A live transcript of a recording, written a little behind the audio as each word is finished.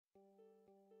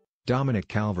Dominic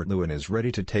Calvert-Lewin is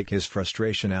ready to take his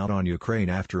frustration out on Ukraine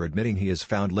after admitting he has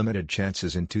found limited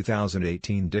chances in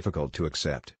 2018 difficult to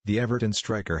accept. The Everton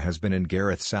striker has been in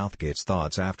Gareth Southgate's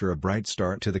thoughts after a bright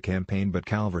start to the campaign, but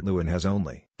Calvert-Lewin has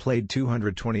only played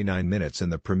 229 minutes in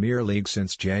the Premier League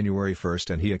since January 1,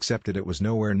 and he accepted it was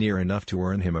nowhere near enough to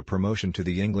earn him a promotion to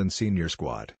the England senior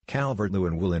squad.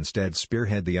 Calvert-Lewin will instead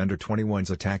spearhead the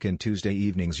under-21s attack in Tuesday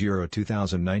evening's Euro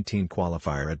 2019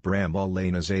 qualifier at Bramall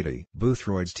Lane Azadi.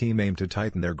 Boothroyd's team aim to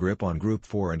tighten their grip on Group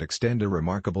 4 and extend a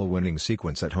remarkable winning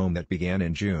sequence at home that began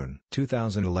in June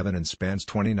 2011 and spans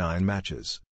 29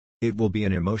 matches. It will be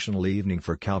an emotional evening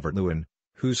for Calvert-Lewin,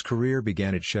 whose career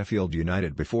began at Sheffield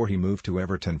United before he moved to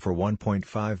Everton for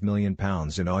 £1.5 million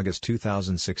in August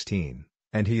 2016,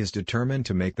 and he is determined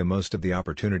to make the most of the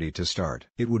opportunity to start.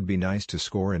 "It would be nice to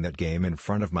score in that game in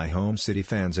front of my home city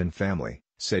fans and family,"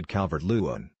 said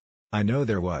Calvert-Lewin. "I know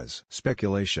there was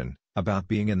speculation about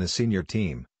being in the senior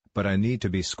team, but I need to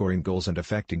be scoring goals and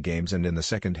affecting games, and in the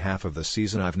second half of the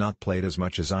season I've not played as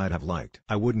much as I'd have liked.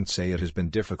 I wouldn't say it has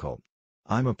been difficult.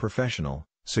 I'm a professional,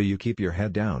 so you keep your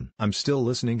head down. I'm still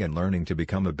listening and learning to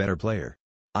become a better player.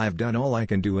 I've done all I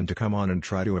can do and to come on and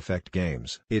try to affect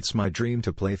games. It's my dream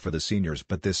to play for the seniors,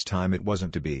 but this time it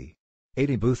wasn't to be."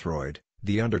 Adi Boothroyd,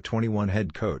 the under-21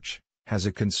 head coach, has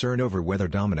a concern over whether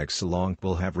Dominic Solanke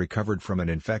will have recovered from an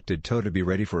infected toe to be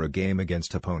ready for a game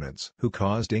against opponents who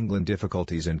caused England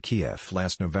difficulties in Kiev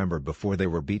last November before they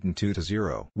were beaten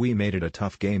 2-0. "We made it a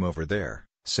tough game over there,"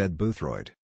 said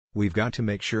Boothroyd. "We've got to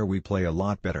make sure we play a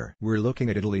lot better. We're looking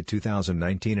at Italy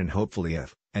 2019, and hopefully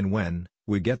if, and when,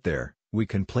 we get there, we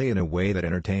can play in a way that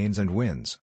entertains and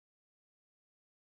wins."